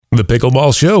The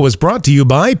Pickleball Show is brought to you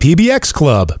by PBX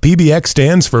Club. PBX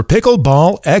stands for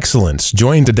Pickleball Excellence.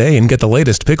 Join today and get the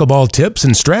latest pickleball tips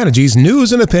and strategies,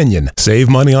 news and opinion. Save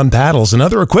money on paddles and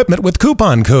other equipment with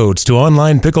coupon codes to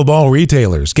online pickleball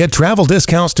retailers. Get travel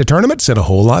discounts to tournaments and a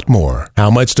whole lot more. How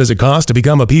much does it cost to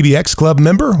become a PBX Club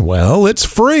member? Well, it's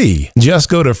free. Just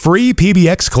go to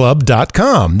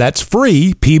freepbxclub.com. That's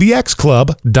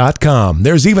freepbxclub.com.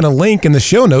 There's even a link in the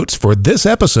show notes for this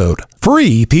episode.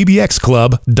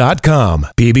 freepbxclub.com.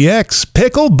 PBX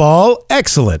Pickleball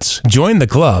Excellence. Join the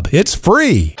club. It's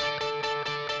free.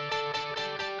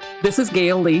 This is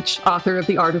Gail Leach, author of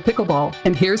The Art of Pickleball,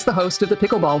 and here's the host of The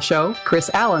Pickleball Show,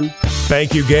 Chris Allen.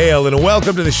 Thank you, Gail, and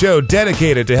welcome to the show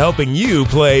dedicated to helping you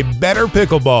play better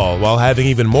pickleball while having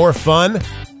even more fun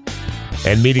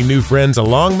and meeting new friends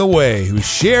along the way who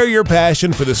share your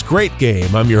passion for this great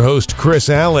game. I'm your host, Chris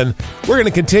Allen. We're going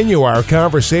to continue our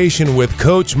conversation with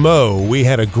Coach Mo. We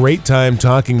had a great time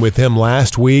talking with him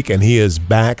last week, and he is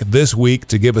back this week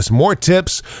to give us more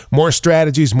tips, more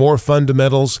strategies, more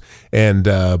fundamentals, and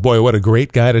boy, what a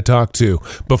great guy to talk to.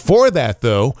 Before that,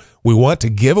 though, we want to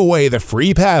give away the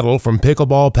free paddle from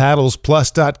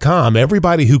pickleballpaddlesplus.com.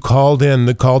 Everybody who called the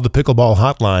pickleball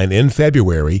hotline in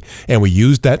February, and we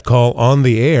used that call on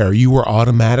the air, you were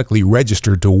automatically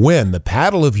registered to win the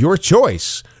paddle of your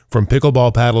choice from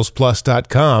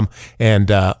pickleballpaddlesplus.com. And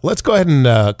let's go ahead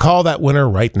and call that winner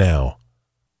right now.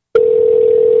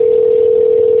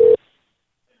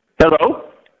 Hello?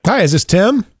 Hi, is this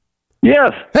Tim?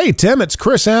 Yes. Hey, Tim, it's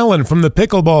Chris Allen from the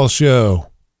Pickleball Show.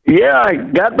 Yeah, I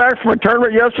got back from a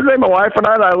tournament yesterday. My wife and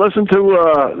I listened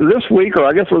to this week, or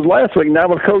I guess it was last week, now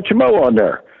with Coach Mo on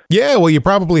there. Yeah, well, you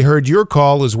probably heard your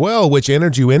call as well, which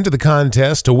entered you into the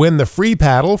contest to win the free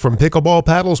paddle from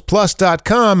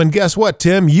pickleballpaddlesplus.com. And guess what,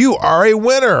 Tim? You are a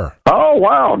winner. Oh,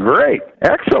 wow, great.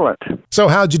 Excellent. So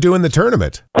how'd you do in the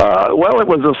tournament? Well, it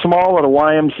was a small at a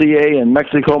YMCA in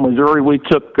Mexico, Missouri. We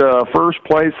took first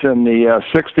place in the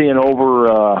 60 and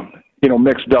over,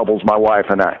 mixed doubles, my wife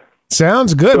and I.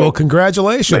 Sounds good. Well,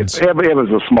 congratulations. It was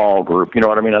a small group, you know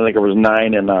what I mean? I think it was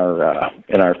 9 in our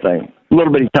thing. A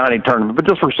little bitty tiny tournament, but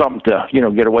just for something to,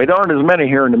 get away. There aren't as many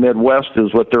here in the Midwest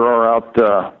as what there are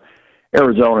out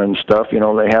Arizona and stuff. They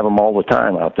have them all the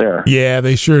time out there. Yeah,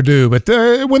 they sure do. But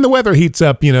when the weather heats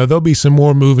up, there'll be some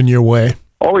more moving your way.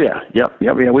 Oh, yeah. Yep.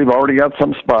 We've already got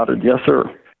some spotted. Yes, sir.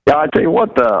 Yeah, I tell you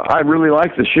what, I really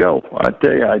like the show. I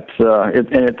tell you,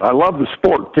 I love the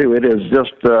sport too. It is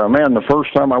just, the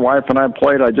first time my wife and I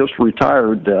played, I just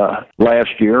retired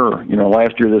last year.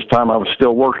 Last year this time I was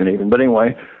still working even. But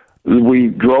anyway, we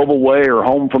drove away or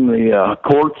home from the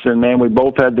courts, and man, we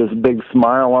both had this big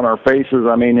smile on our faces.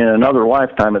 I mean, in another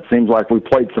lifetime, it seems like we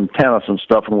played some tennis and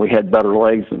stuff, and we had better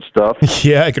legs and stuff.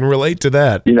 Yeah, I can relate to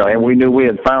that. And we knew we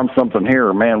had found something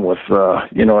here, man. With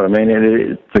you know what I mean.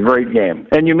 It's a great game,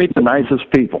 and you meet the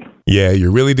nicest people. Yeah,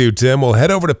 you really do, Tim. Well,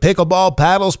 head over to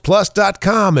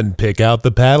pickleballpaddlesplus.com and pick out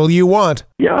the paddle you want.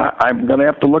 Yeah, I'm going to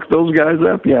have to look those guys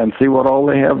up, and see what all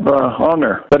they have on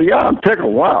there. But yeah, I'm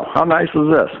tickled. Wow, how nice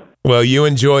is this? Well, you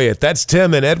enjoy it. That's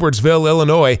Tim in Edwardsville,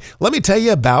 Illinois. Let me tell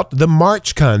you about the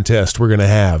March contest we're going to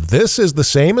have. This is the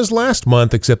same as last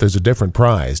month, except there's a different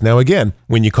prize. Now, again,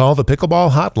 when you call the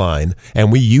Pickleball hotline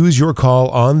and we use your call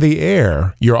on the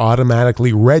air, you're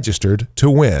automatically registered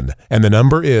to win. And the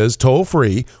number is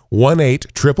toll-free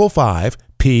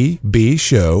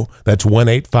 1-855-PB-SHOW. That's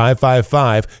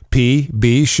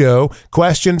 1-855-PB-SHOW.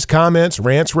 Questions, comments,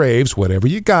 rants, raves, whatever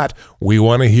you got, we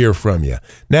want to hear from you.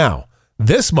 Now,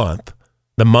 this month,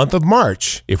 the month of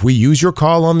March, if we use your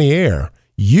call on the air,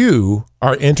 you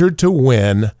are entered to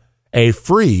win a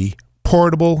free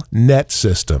portable net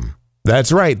system.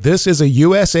 That's right. This is a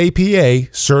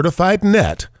USAPA certified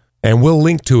net, and we'll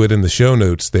link to it in the show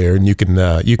notes there. And you can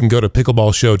go to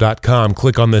pickleballshow.com,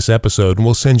 click on this episode, and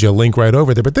we'll send you a link right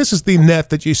over there. But this is the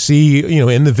net that you see,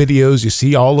 in the videos, you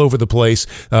see all over the place,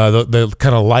 the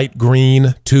kind of light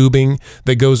green tubing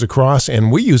that goes across,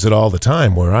 and we use it all the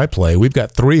time where I play. We've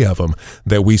got 3 of them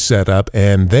that we set up,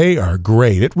 and they are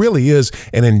great. It really is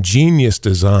an ingenious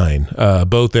design,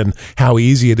 both in how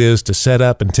easy it is to set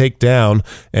up and take down,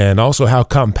 and also how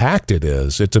compact it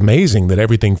is. It's amazing that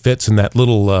everything fits in that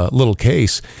little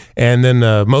case. And then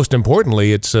most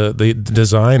importantly, it's the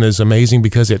design is amazing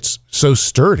because it's so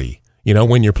sturdy.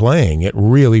 When you're playing, it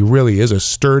really, really is a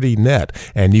sturdy net,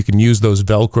 and you can use those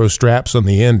Velcro straps on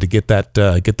the end to get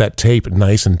that tape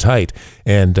nice and tight,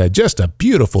 and just a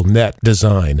beautiful net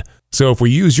design. So if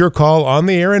we use your call on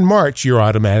the air in March, you're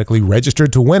automatically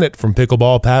registered to win it from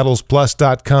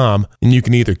pickleballpaddlesplus.com. And you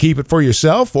can either keep it for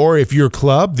yourself, or if your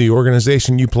club, the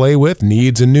organization you play with,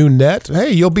 needs a new net,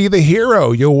 hey, you'll be the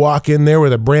hero. You'll walk in there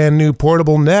with a brand new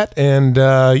portable net, and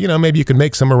maybe you can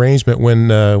make some arrangement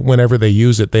whenever they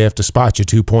use it, they have to spot you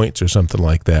 2 points or something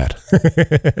like that.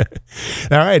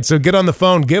 All right, so get on the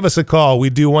phone, give us a call. We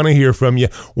do want to hear from you.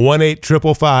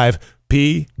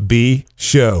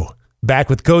 1-855-PB-SHOW.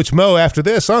 Back with Coach Mo after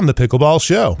this on The Pickleball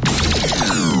Show.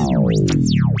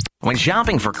 When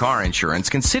shopping for car insurance,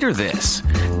 consider this.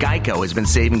 Geico has been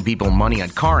saving people money on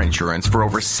car insurance for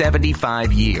over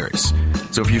 75 years.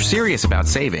 So if you're serious about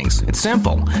savings, it's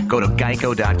simple. Go to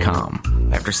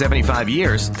geico.com. After 75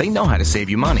 years, they know how to save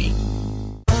you money.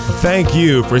 Thank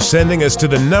you for sending us to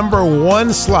the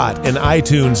 #1 slot in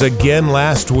iTunes again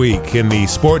last week in the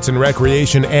Sports and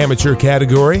Recreation Amateur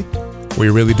category. We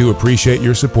really do appreciate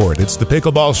your support. It's the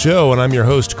Pickleball Show, and I'm your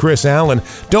host, Chris Allen.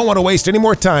 Don't want to waste any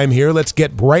more time here. Let's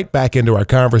get right back into our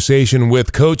conversation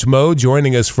with Coach Mo,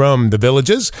 joining us from the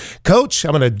Villages. Coach,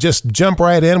 I'm going to just jump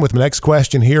right in with my next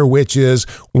question here, which is,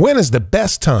 when is the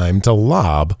best time to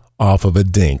lob off of a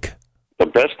dink? The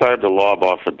best time to lob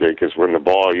off a dink is when you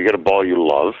get a ball you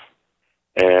love,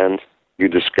 and you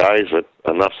disguise it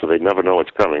enough so they never know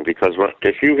it's coming. Because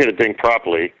if you hit a dink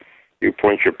properly, you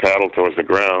point your paddle towards the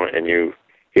ground and you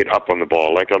hit up on the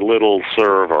ball like a little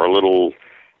serve or a little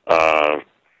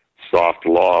soft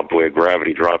lob where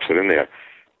gravity drops it in there.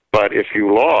 But if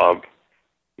you lob,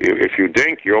 if you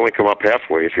dink, you only come up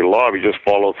halfway. If you lob, you just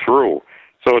follow through.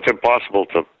 So it's impossible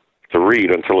to read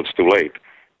until it's too late,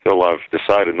 till I've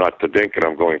decided not to dink and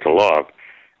I'm going to lob.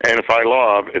 And if I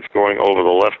lob, it's going over the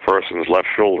left person's left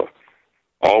shoulder.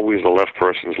 Always the left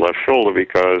person's left shoulder,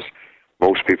 because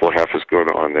most people are half as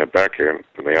good on their backhand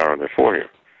than they are on their forehand.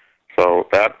 So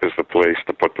that is the place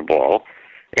to put the ball.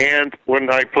 And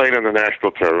when I played in the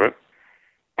national tournament,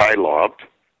 I lobbed.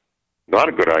 Not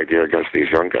a good idea against these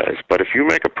young guys. But if you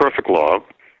make a perfect lob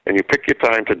and you pick your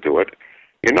time to do it,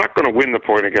 you're not going to win the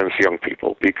point against young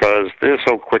people because they're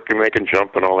so quick and they can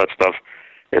jump and all that stuff.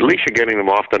 At least you're getting them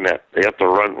off the net. They have to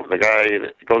run. The guy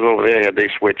goes over there, they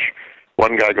switch.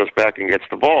 One guy goes back and gets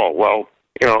the ball. Well,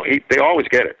 they always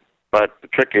get it. But the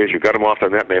trick is you got them off the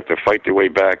net and they have to fight their way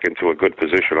back into a good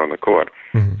position on the court.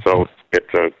 Mm-hmm. So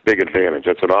it's a big advantage.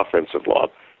 It's an offensive lob.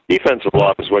 Defensive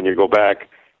lob is when you go back,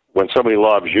 when somebody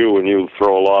lobs you and you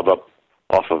throw a lob up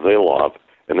off of their lob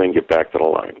and then get back to the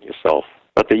line yourself.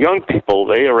 But the young people,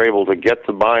 they are able to get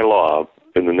to my lob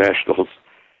in the Nationals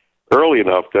early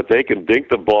enough that they can dink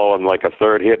the ball on like a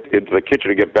third hit into the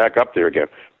kitchen and get back up there again.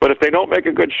 But if they don't make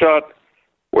a good shot,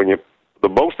 the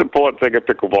most important thing at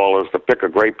pickleball is to pick a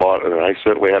great partner, and I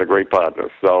certainly had a great partner.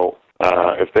 So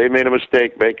if they made a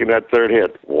mistake making that third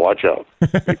hit, watch out.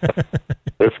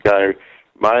 This guy,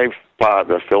 my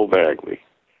partner, Phil Bagley,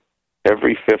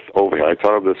 every fifth overhead, I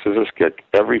taught him the scissors kick,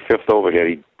 every fifth overhead,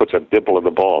 he puts a dimple in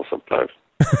the ball sometimes.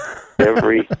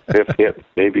 Every fifth hit,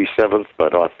 maybe seventh,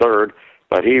 or third,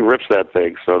 but he rips that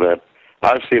thing so that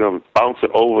I've seen him bounce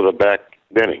it over the back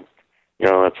netting.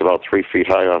 That's about 3 feet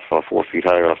high off, or 4 feet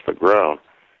high off the ground.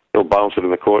 He'll bounce it in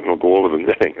the court and it'll go over the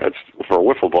netting. That's, for a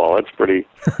wiffle ball, that's pretty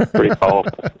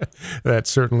powerful. That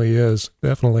certainly is,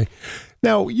 definitely.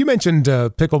 Now, you mentioned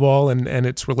pickleball and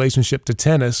its relationship to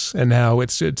tennis and how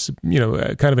it's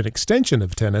kind of an extension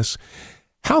of tennis.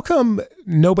 How come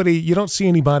you don't see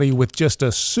anybody with just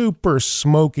a super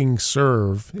smoking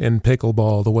serve in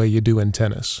pickleball the way you do in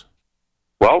tennis?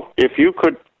 Well, if you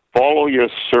could follow your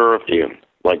serve in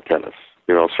like tennis,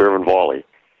 serve and volley,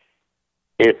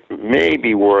 it may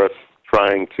be worth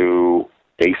trying to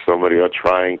ace somebody or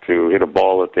trying to hit a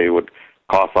ball that they would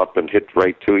cough up and hit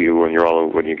right to you when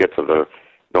you get to the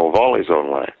volley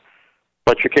zone line.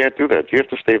 But you can't do that. You have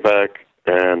to stay back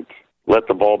and let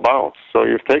the ball bounce. So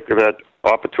you've taken that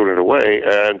opportunity away.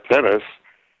 And tennis,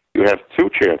 you have 2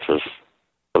 chances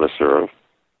for the serve.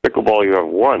 Pickleball, you have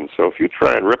 1. So if you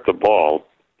try and rip the ball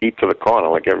deep to the corner,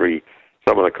 like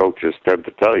some of the coaches tend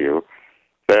to tell you,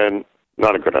 then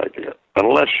not a good idea.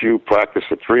 Unless you practice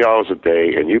it 3 hours a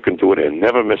day and you can do it and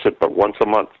never miss it but once a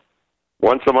month.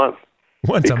 Once a month.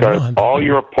 Because all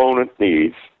your opponent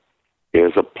needs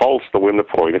is a pulse to win the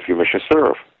point if you miss your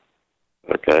serve.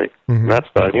 Okay? Mm-hmm. And that's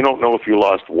done. You don't know if you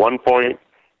lost 1 point,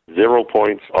 0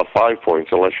 points, or 5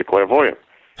 points unless you're clairvoyant.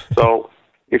 So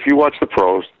if you watch the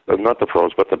pros, not the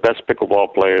pros, but the best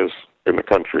pickleball players in the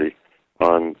country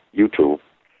on YouTube,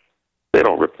 they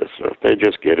don't rip this serve. They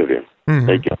just get it in.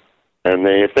 Mm-hmm.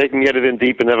 If they can get it in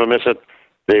deep and never miss it,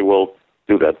 they will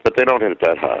do that. But they don't hit it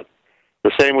that hard.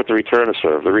 The same with the return of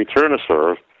serve. The return of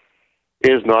serve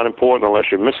is not important unless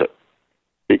you miss it.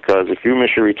 because if you miss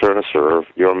your return of serve,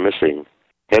 you're missing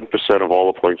 10% of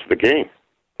all the points of the game.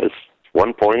 It's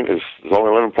 1 point is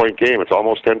only an 11-point game. It's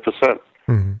almost 10%.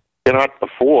 Mm-hmm. You cannot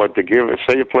afford to give,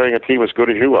 say you're playing a team as good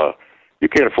as you are, you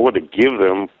can't afford to give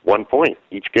them 1 point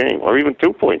each game, or even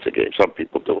 2 points a game. Some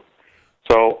people do.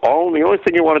 So the only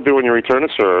thing you want to do when you return a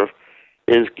serve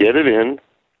is get it in,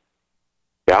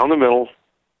 down the middle,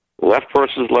 left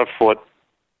versus left foot,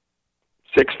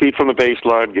 6 feet from the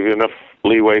baseline, give you enough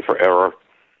leeway for error,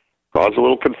 cause a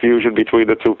little confusion between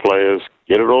the two players,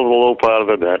 get it over the low part of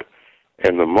the net,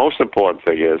 and the most important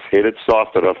thing is hit it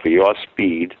soft enough for your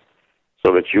speed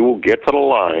so that you will get to the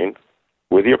line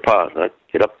with your partner,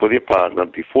 get up with your partner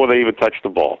before they even touch the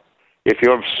ball. If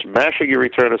you're smashing your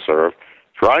return of serve,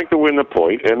 trying to win the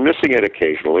point and missing it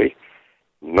occasionally,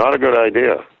 not a good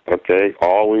idea, okay?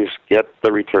 Always get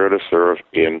the return of serve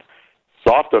in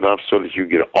soft enough so that you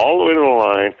get all the way to the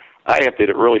line. I have to hit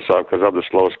it really soft because I'm the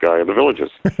slowest guy in the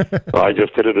villages. So I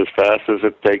just hit it as fast as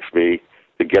it takes me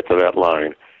to get to that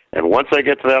line. And once I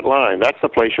get to that line, that's the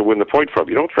place you win the point from.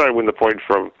 You don't try to win the point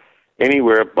from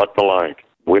anywhere but the line.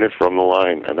 Win it from the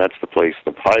line, and that's the place,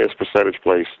 the highest percentage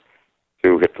place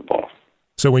to hit the ball.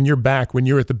 So when you're back, when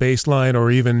you're at the baseline, or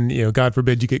even, God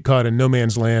forbid, you get caught in no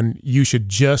man's land, you should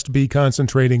just be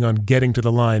concentrating on getting to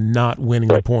the line, not winning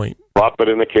the point. Drop it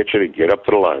in the kitchen and get up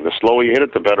to the line. The slower you hit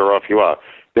it, the better off you are.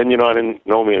 Then you're not in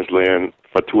no man's land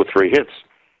for 2 or 3 hits.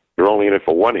 You're only in it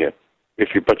for 1 hit.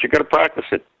 But you got to practice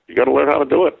it. You got to learn how to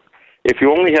do it. If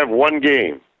you only have one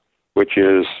game, which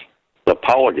is the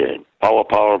power game,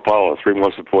 power, 3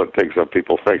 most important things that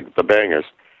people think, the bangers,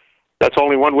 that's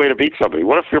only one way to beat somebody.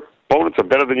 What if your opponents are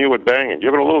better than you at banging?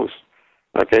 You're going to lose.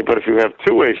 Okay, but if you have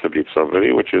 2 ways to beat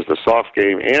somebody, which is the soft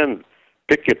game and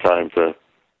pick your time to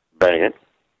bang it,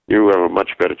 you have a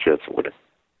much better chance of winning.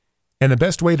 And the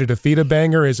best way to defeat a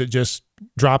banger, is it just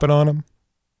drop it on them?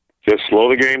 Just slow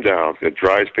the game down. It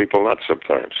drives people nuts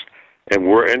sometimes.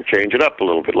 And change it up a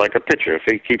little bit, like a pitcher. If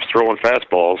he keeps throwing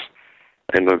fastballs,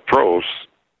 and the pros,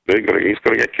 he's going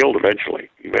to get killed eventually.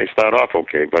 He may start off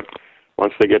okay, but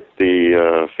once they get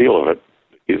the feel of it,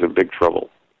 he's in big trouble.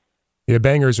 Yeah,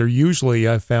 bangers are usually,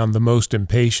 I've found, the most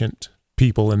impatient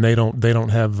people, and they don't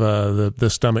have the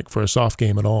stomach for a soft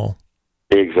game at all.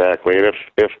 Exactly, and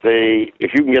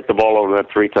if you can get the ball over that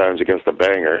 3 times against a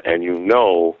banger, and you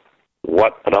know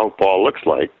what an out ball looks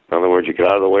like, in other words, you get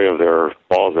out of the way of their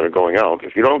balls that are going out.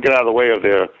 If you don't get out of the way of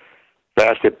their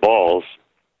fast hit balls,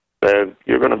 then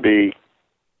you're going to be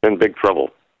in big trouble,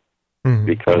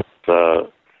 because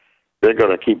they're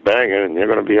going to keep banging, and you're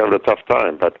going to be having a tough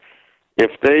time. But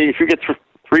if you get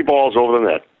 3 balls over the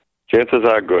net, chances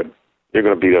are good you're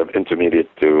going to be an intermediate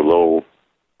to low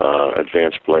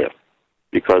advanced player,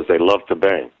 because they love to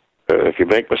bang. If you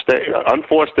make mistakes,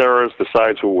 unforced errors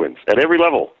decides who wins at every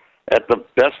level, at the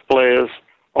best players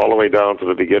all the way down to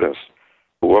the beginners.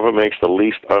 Whoever makes the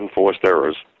least unforced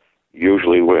errors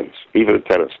usually wins, even in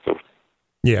tennis too.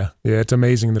 Yeah, it's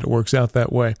amazing that it works out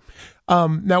that way.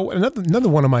 Now, another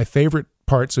one of my favorite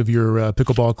parts of your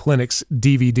Pickleball Clinics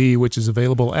DVD, which is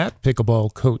available at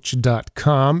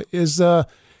pickleballcoach.com, is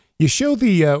you show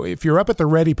if you're up at the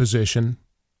ready position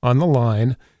on the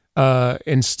line,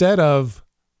 instead of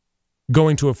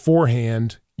going to a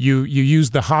forehand, you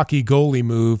use the hockey goalie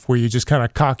move where you just kind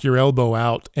of cock your elbow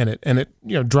out and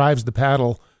it drives the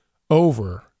paddle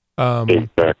over.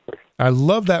 Exactly. I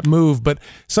love that move, but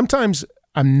sometimes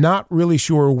I'm not really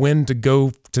sure when to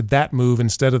go to that move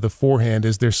instead of the forehand.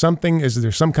 Is there some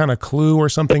kind of clue or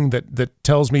something that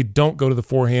tells me don't go to the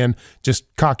forehand, just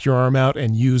cock your arm out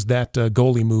and use that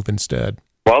goalie move instead?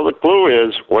 Well, the clue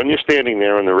is when you're standing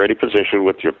there in the ready position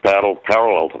with your paddle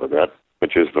parallel to the net,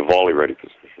 which is the volley ready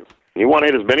position. You want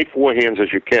to hit as many forehands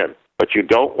as you can, but you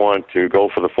don't want to go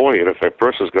for the forehand if a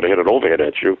person's going to hit an overhead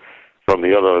at you from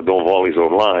the other no volley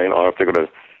zone line, or if they're going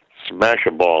to smash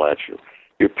a ball at you.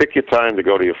 You pick your time to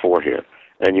go to your forehand,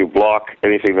 and you block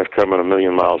anything that's coming a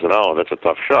million miles an hour. That's a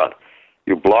tough shot.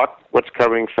 You block what's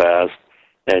coming fast,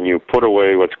 and you put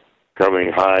away what's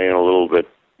coming high and a little bit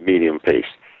medium pace,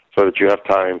 so that you have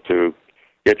time to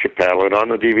get your paddle. And on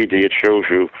the DVD, it shows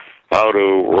you how to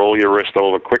roll your wrist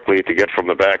over quickly to get from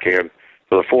the backhand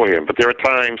to the forehand. But there are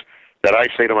times that I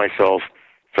say to myself,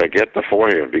 forget the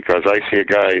forehand, because I see a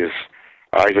guy, his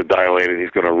eyes are dilated, he's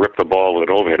going to rip the ball with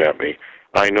an overhead at me.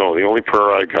 I know the only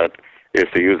prayer I got is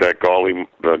to use that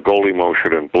goalie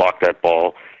motion and block that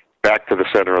ball back to the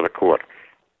center of the court.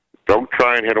 Don't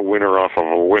try and hit a winner off of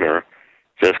a winner.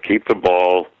 Just keep the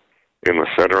ball in the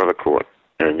center of the court,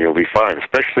 and you'll be fine,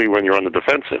 especially when you're on the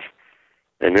defensive.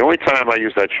 And the only time I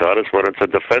use that shot is when it's a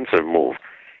defensive move.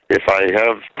 If I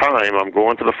have time, I'm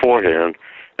going to the forehand,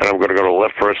 and I'm going to go to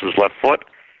left versus left foot,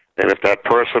 And if that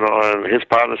person on his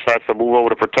partner starts to move over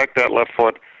to protect that left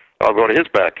foot, I'll go to his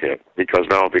backhand because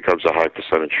now it becomes a high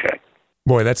percentage shot.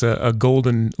 Boy, that's a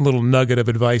golden little nugget of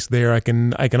advice there. I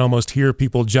can almost hear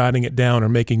people jotting it down or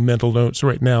making mental notes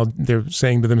right now. They're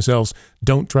saying to themselves,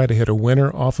 don't try to hit a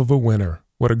winner off of a winner.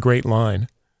 What a great line.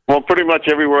 Well, pretty much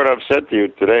every word I've said to you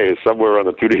today is somewhere on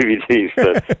the 2 DVDs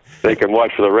that they can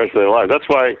watch for the rest of their lives. That's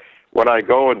why when I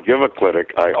go and give a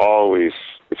clinic,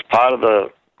 it's part of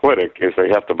the clinic is they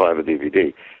have to buy the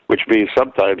DVD, which means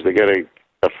sometimes they're getting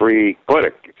a free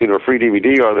clinic. It's either a free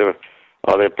DVD or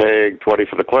they're paying $20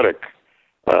 for the clinic.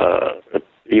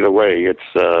 Either way,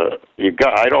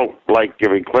 I don't like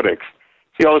giving clinics.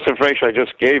 See, all this information I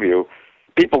just gave you,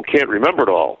 people can't remember it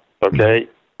all, okay?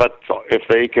 But if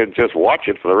they can just watch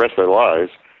it for the rest of their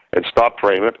lives and stop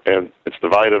frame it, and it's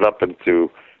divided up into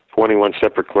 21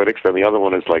 separate clinics, and the other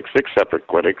one is like 6 separate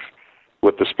clinics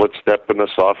with the split step and the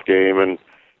soft game and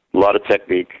a lot of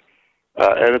technique.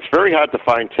 And it's very hard to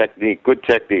find good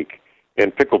technique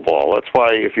in pickleball. That's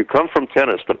why if you come from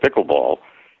tennis to pickleball,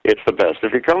 it's the best.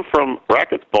 If you come from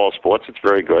racquetball sports, it's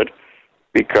very good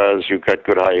because you've got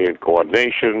good high-end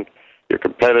coordination, you're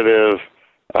competitive.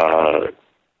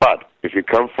 But if you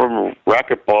come from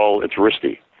racquetball, it's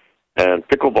wristy. And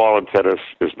pickleball and tennis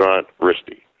is not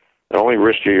wristy. The only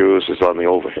wrist you use is on the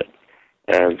overhead.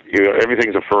 And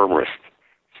everything's a firm wrist.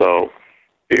 So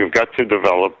you've got to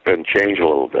develop and change a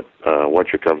little bit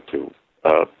once you come to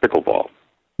pickleball.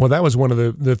 Well, that was one of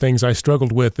the things I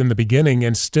struggled with in the beginning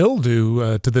and still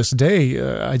do to this day.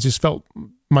 I just felt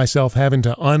myself having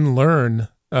to unlearn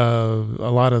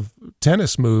a lot of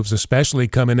tennis moves, especially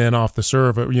coming in off the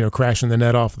serve, crashing the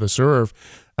net off of the serve.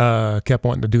 Kept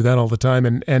wanting to do that all the time.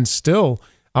 And still,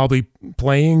 I'll be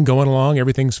playing, going along,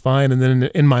 everything's fine. And then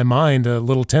in my mind, a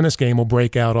little tennis game will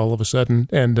break out all of a sudden,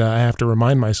 and I have to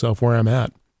remind myself where I'm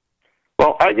at.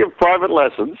 Well, I give private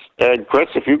lessons. And, Chris,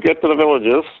 if you get to the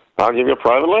Villages, I'll give you a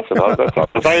private lesson.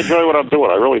 Because I enjoy what I'm doing.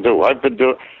 I really do. I did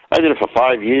it for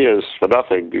 5 years for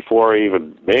nothing before I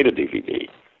even made a DVD,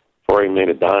 before I even made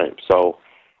a dime. So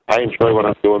I enjoy what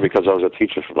I'm doing because I was a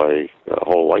teacher for my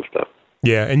whole lifetime.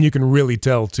 Yeah, and you can really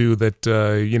tell, too, that,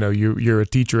 you're a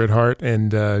teacher at heart,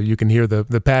 and you can hear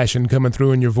the passion coming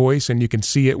through in your voice, and you can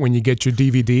see it when you get your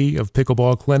DVD of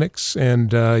pickleball clinics,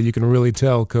 and you can really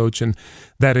tell, Coach, and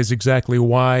that is exactly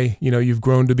why, you've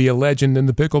grown to be a legend in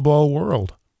the pickleball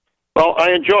world. Well,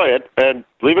 I enjoy it, and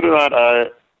believe it or not,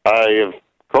 I have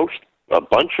coached a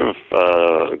bunch of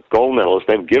gold medalists.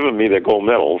 They've given me their gold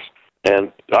medals,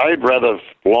 and I'd rather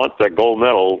flaunt that gold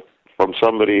medal from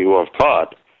somebody who I've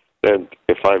taught than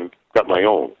if I've got my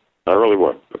own. I really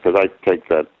would, because I take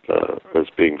that as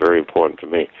being very important to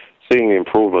me. Seeing the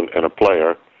improvement in a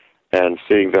player and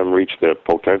seeing them reach their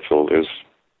potential is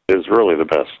really the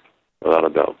best, without a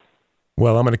doubt.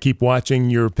 Well, I'm going to keep watching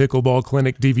your Pickleball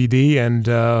Clinic DVD, and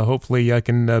hopefully I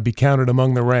can be counted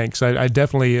among the ranks. I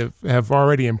definitely have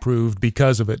already improved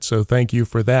because of it, so thank you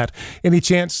for that. Any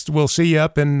chance we'll see you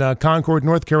up in Concord,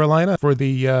 North Carolina for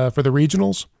the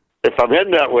regionals? If I'm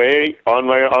heading that way, on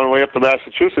my way up to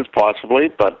Massachusetts,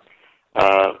 possibly, but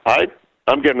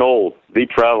I'm getting old. The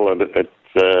traveling,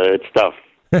 it's tough.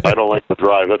 I don't like to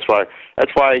drive. That's why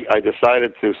I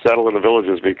decided to settle in the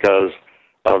Villages because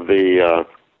of the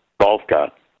golf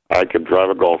cart. I can drive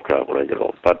a golf cart when I get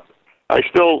old. But I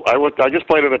just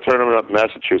played in a tournament up in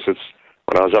Massachusetts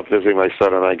when I was up visiting my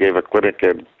son, and I gave a clinic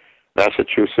in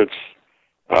Massachusetts,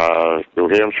 New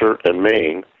Hampshire, and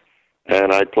Maine.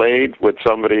 And I played with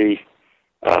somebody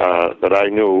that I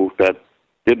knew that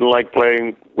didn't like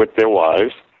playing with their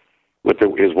wives, with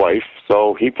his wife.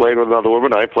 So he played with another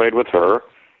woman. I played with her.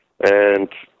 And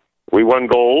we won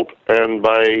gold, and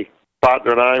my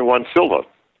partner and I won silver.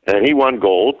 And he won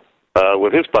gold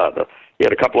with his partner. He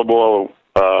had a couple of more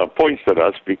points than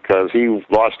us because he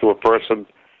lost to a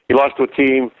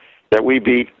team that we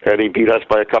beat, and he beat us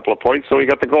by a couple of points, so he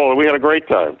got the gold. And we had a great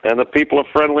time. And the people are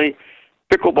friendly.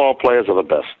 Pickleball players are the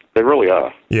best. They really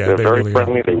are. Yeah, they're very really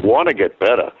friendly. Are. They want to get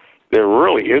better. They're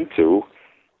really into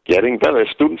getting better. They're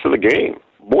students of the game,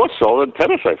 more so than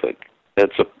tennis, I think.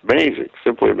 It's amazing,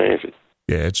 simply amazing.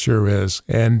 Yeah, it sure is.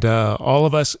 And all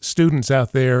of us students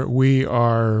out there, we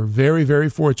are very, very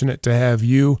fortunate to have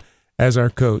you as our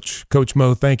coach. Coach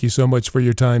Mo, thank you so much for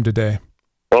your time today.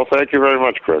 Well, thank you very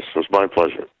much, Chris. It was my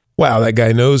pleasure. Wow, that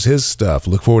guy knows his stuff.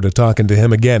 Look forward to talking to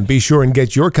him again. Be sure and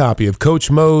get your copy of Coach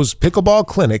Mo's Pickleball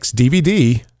Clinics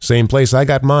DVD. Same place I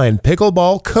got mine,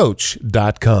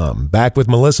 pickleballcoach.com. Back with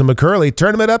Melissa McCurley.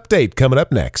 Tournament update coming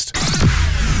up next.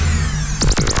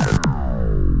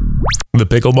 The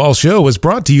Pickleball Show is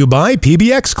brought to you by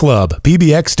PBX Club.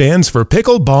 PBX stands for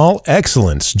Pickleball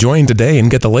Excellence. Join today and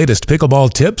get the latest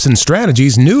pickleball tips and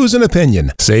strategies, news and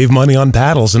opinion. Save money on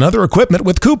paddles and other equipment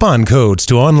with coupon codes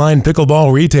to online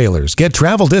pickleball retailers. Get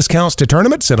travel discounts to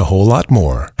tournaments and a whole lot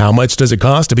more. How much does it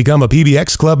cost to become a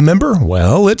PBX Club member?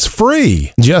 Well, it's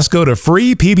free. Just go to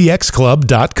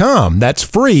freepbxclub.com. That's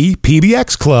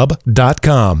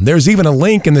freepbxclub.com. There's even a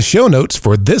link in the show notes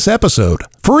for this episode.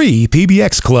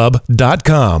 freepbxclub.com.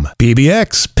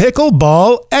 PBX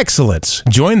Pickleball Excellence.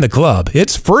 Join the club.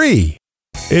 It's free.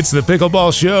 It's the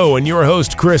Pickleball Show and your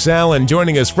host, Chris Allen,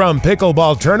 joining us from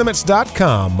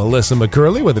pickleballtournaments.com. Melissa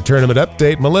McCurley with a tournament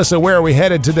update. Melissa, where are we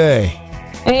headed today?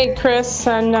 Hey, Chris,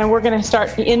 and we're going to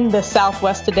start in the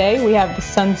Southwest today. We have the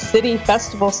Sun City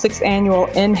Festival 6th Annual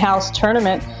In-House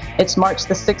Tournament. It's March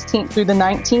the 16th through the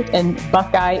 19th in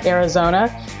Buckeye, Arizona.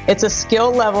 It's a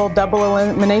skill-level double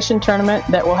elimination tournament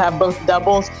that will have both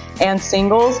doubles and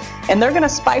singles. And they're going to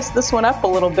spice this one up a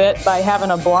little bit by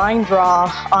having a blind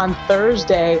draw on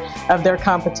Thursday of their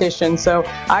competition. So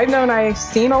I've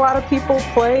seen a lot of people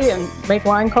play and make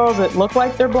line calls that look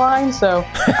like they're blind. So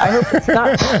I hope it's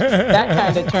not that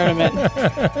kind of tournament.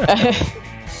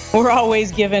 We're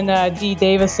always giving Dee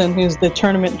Davison, who's the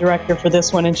tournament director for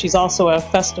this one, and she's also a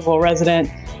festival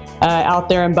resident out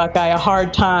there in Buckeye, a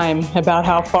hard time about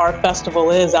how far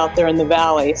festival is out there in the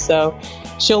valley. So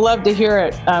she'll love to hear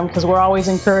it because we're always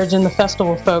encouraging the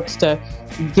festival folks to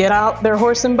get out their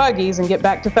horse and buggies and get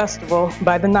back to festival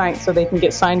by the 9th so they can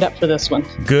get signed up for this one.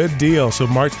 Good deal. So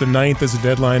March the 9th is the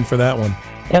deadline for that one.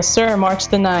 Yes, sir, March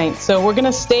the 9th. So we're going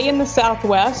to stay in the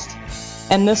Southwest.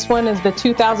 And this one is the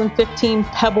 2015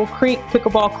 Pebble Creek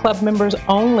Pickleball Club Members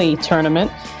Only Tournament.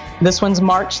 This one's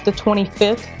March the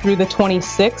 25th through the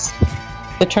 26th.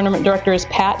 The tournament director is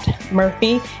Pat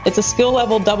Murphy. It's a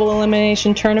skill-level double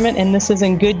elimination tournament, and this is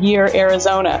in Goodyear,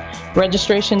 Arizona.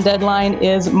 Registration deadline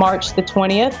is March the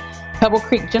 20th. Pebble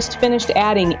Creek just finished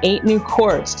adding 8 new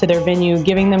courts to their venue,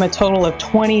 giving them a total of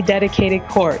 20 dedicated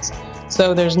courts.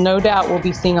 So there's no doubt we'll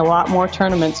be seeing a lot more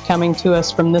tournaments coming to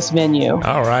us from this venue.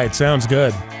 All right, sounds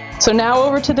good. So now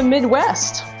over to the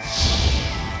Midwest.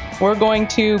 We're going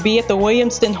to be at the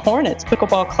Williamston Hornets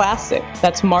Pickleball Classic.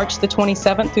 That's March the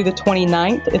 27th through the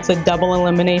 29th. It's a double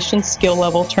elimination skill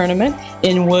level tournament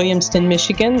in Williamston,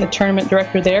 Michigan. The tournament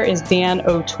director there is Dan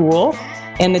O'Toole,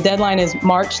 and the deadline is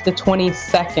March the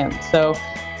 22nd. So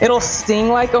it'll sting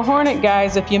like a hornet,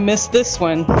 guys, if you miss this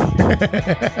one.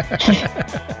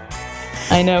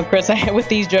 I know, Chris, with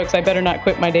these jokes, I better not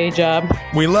quit my day job.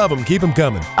 We love them. Keep them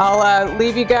coming. I'll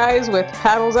leave you guys with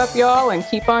paddles up, y'all, and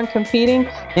keep on competing.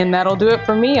 And that'll do it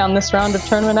for me on this round of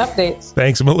tournament updates.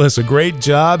 Thanks, Melissa. Great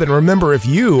job. And remember, if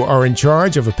you are in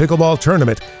charge of a pickleball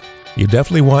tournament, you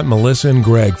definitely want Melissa and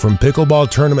Greg from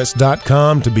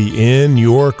pickleballtournaments.com to be in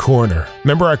your corner.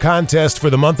 Remember our contest for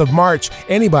the month of March.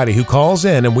 Anybody who calls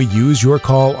in and we use your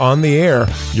call on the air,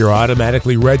 you're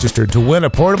automatically registered to win a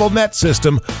portable net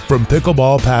system from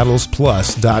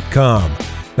pickleballpaddlesplus.com.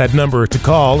 That number to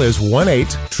call is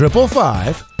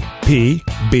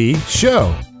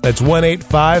 1-855-PB-SHOW. That's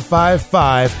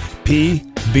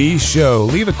 1-855-PB-SHOW.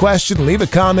 Leave a question, leave a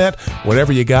comment,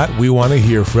 whatever you got, we want to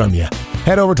hear from you.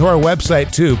 Head over to our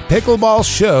website, too,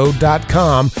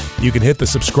 pickleballshow.com. You can hit the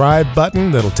subscribe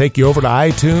button. That'll take you over to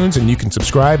iTunes, and you can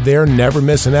subscribe there, never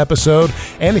miss an episode.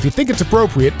 And if you think it's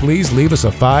appropriate, please leave us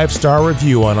a 5-star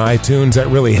review on iTunes. That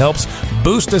really helps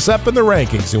boost us up in the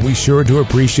rankings, and we sure do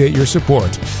appreciate your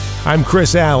support. I'm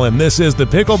Chris Allen. This is the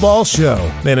Pickleball Show.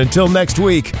 And until next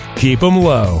week, keep 'em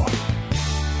low.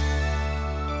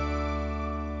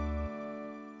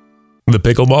 The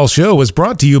Pickleball Show is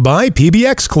brought to you by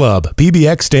PBX Club.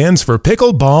 PBX stands for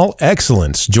Pickleball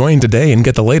Excellence. Join today and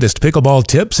get the latest pickleball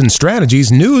tips and strategies,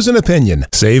 news and opinion.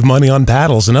 Save money on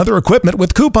paddles and other equipment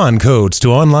with coupon codes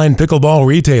to online pickleball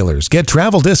retailers. Get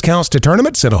travel discounts to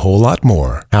tournaments and a whole lot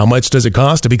more. How much does it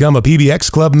cost to become a PBX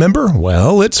Club member?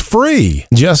 Well, it's free.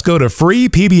 Just go to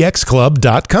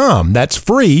freepbxclub.com. That's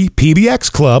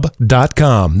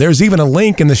freepbxclub.com. There's even a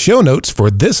link in the show notes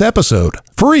for this episode.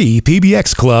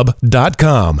 freepbxclub.com.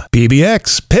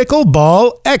 PBX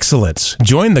Pickleball Excellence.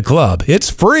 Join the club.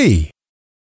 It's free.